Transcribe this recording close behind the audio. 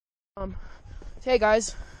Hey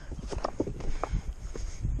guys,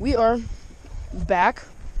 we are back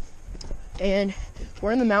and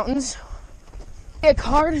we're in the mountains. A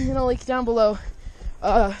card and a link down below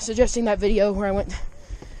suggesting that video where I went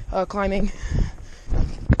climbing.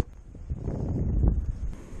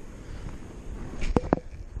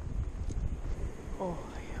 Oh,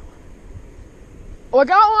 I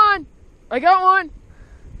got one! I got one!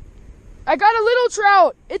 I got a little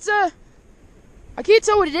trout! It's a... I can't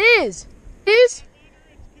tell what it is. It is?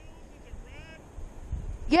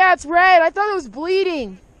 Yeah, it's red. I thought it was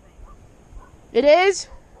bleeding. It is?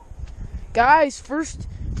 Guys, first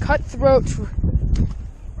cutthroat.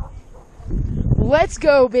 Let's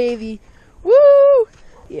go, baby. Woo!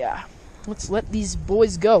 Yeah, let's let these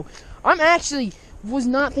boys go. Was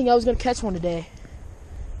not thinking I was going to catch one today.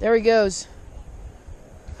 There he goes.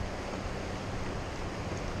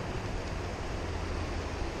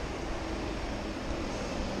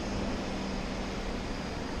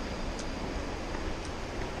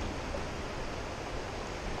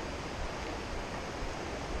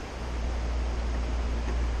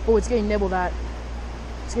 Oh, it's getting nibbled at.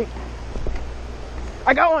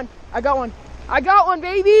 I got one! I got one! I got one,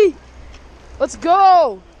 baby! Let's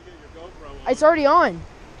go! It's already on.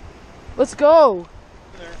 Let's go.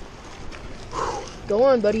 Go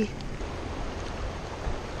on, buddy.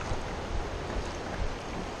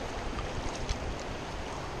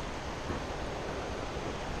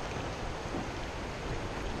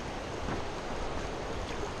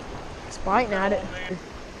 It's biting at it.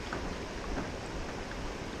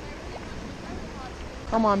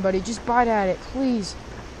 Come on, buddy. Just bite at it, please.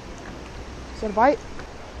 Is that a bite?